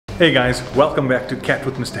Hey guys, welcome back to Cat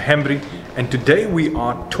with Mr. Hambry, and today we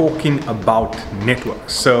are talking about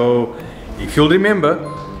networks. So if you'll remember,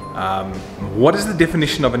 what is the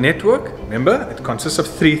definition of a network? Remember, it consists of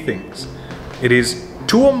three things. It is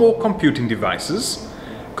two or more computing devices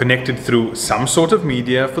connected through some sort of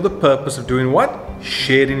media for the purpose of doing what?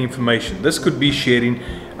 Sharing information. This could be sharing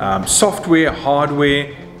software,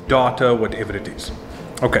 hardware, data, whatever it is.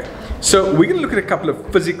 Okay, so we're going to look at a couple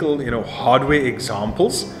of physical, hardware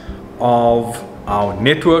examples of our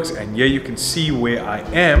networks, and here you can see where I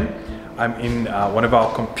am. I'm in one of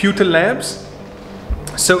our computer labs.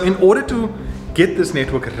 So in order to get this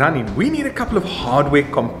network running, we need a couple of hardware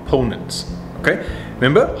components. Okay,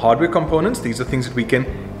 remember, hardware components, these are things that we can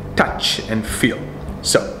touch and feel.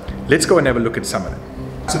 So let's go and have a look at some of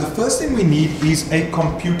them. So the first thing we need is a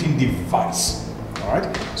computing device.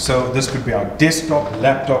 Alright, so this could be our desktop,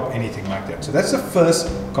 laptop, anything like that. So that's the first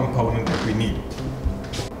component that we need.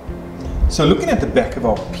 So looking at the back of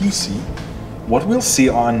our PC, what we'll see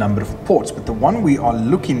are a number of ports, but the one we are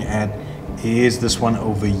looking at is this one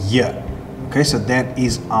over here. Okay, so that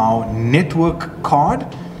is our network card.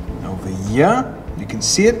 Over here, you can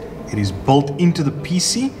see it. It is built into the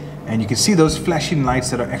PC, and you can see those flashing lights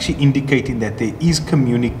that are actually indicating that there is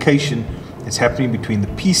communication that's happening between the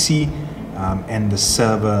PC and the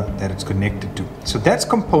server that it's connected to. So that's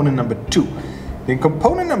component number 2. Then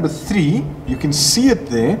component number 3, you can see it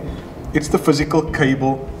there. It's the physical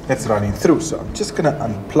cable that's running through. So I'm just going to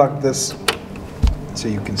unplug this so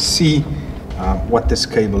you can see what this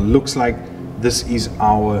cable looks like. This is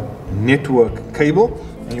our network cable,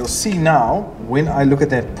 and you'll see now when I look at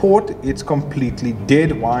that port, it's completely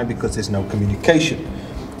dead. Why? Because there's no communication.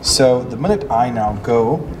 So the minute I now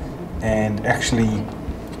go and actually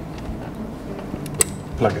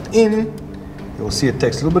plug it in, you'll see it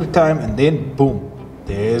takes a little bit of time, and then boom,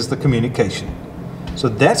 there's the communication. So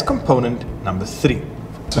that's component number 3.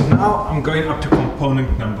 So now I'm going up to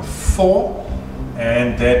component number 4,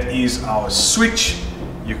 and that is our switch.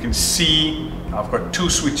 You can see I've got 2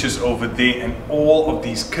 switches over there, and all of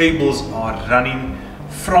these cables are running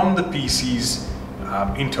from the PCs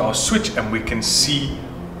into our switch, and we can see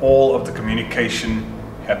all of the communication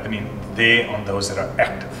happening there on those that are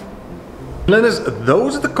active. Learners,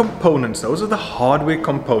 those are the components, those are the hardware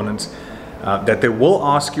components that they will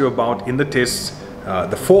ask you about in the tests.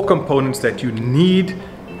 The 4 components that you need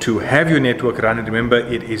to have your network running. Remember,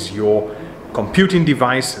 it is your computing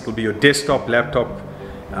device, it will be your desktop, laptop,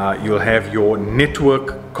 you'll have your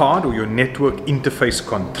network card or your network interface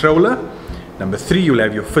controller. Number 3, you'll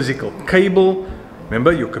have your physical cable,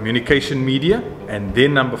 remember, your communication media, and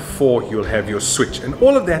then number 4, you'll have your switch, and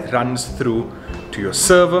all of that runs through to your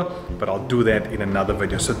server, but I'll do that in another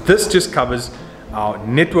video. So this just covers our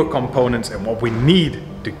network components and what we need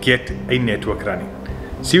to get a network running.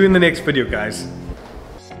 See you in the next video, guys.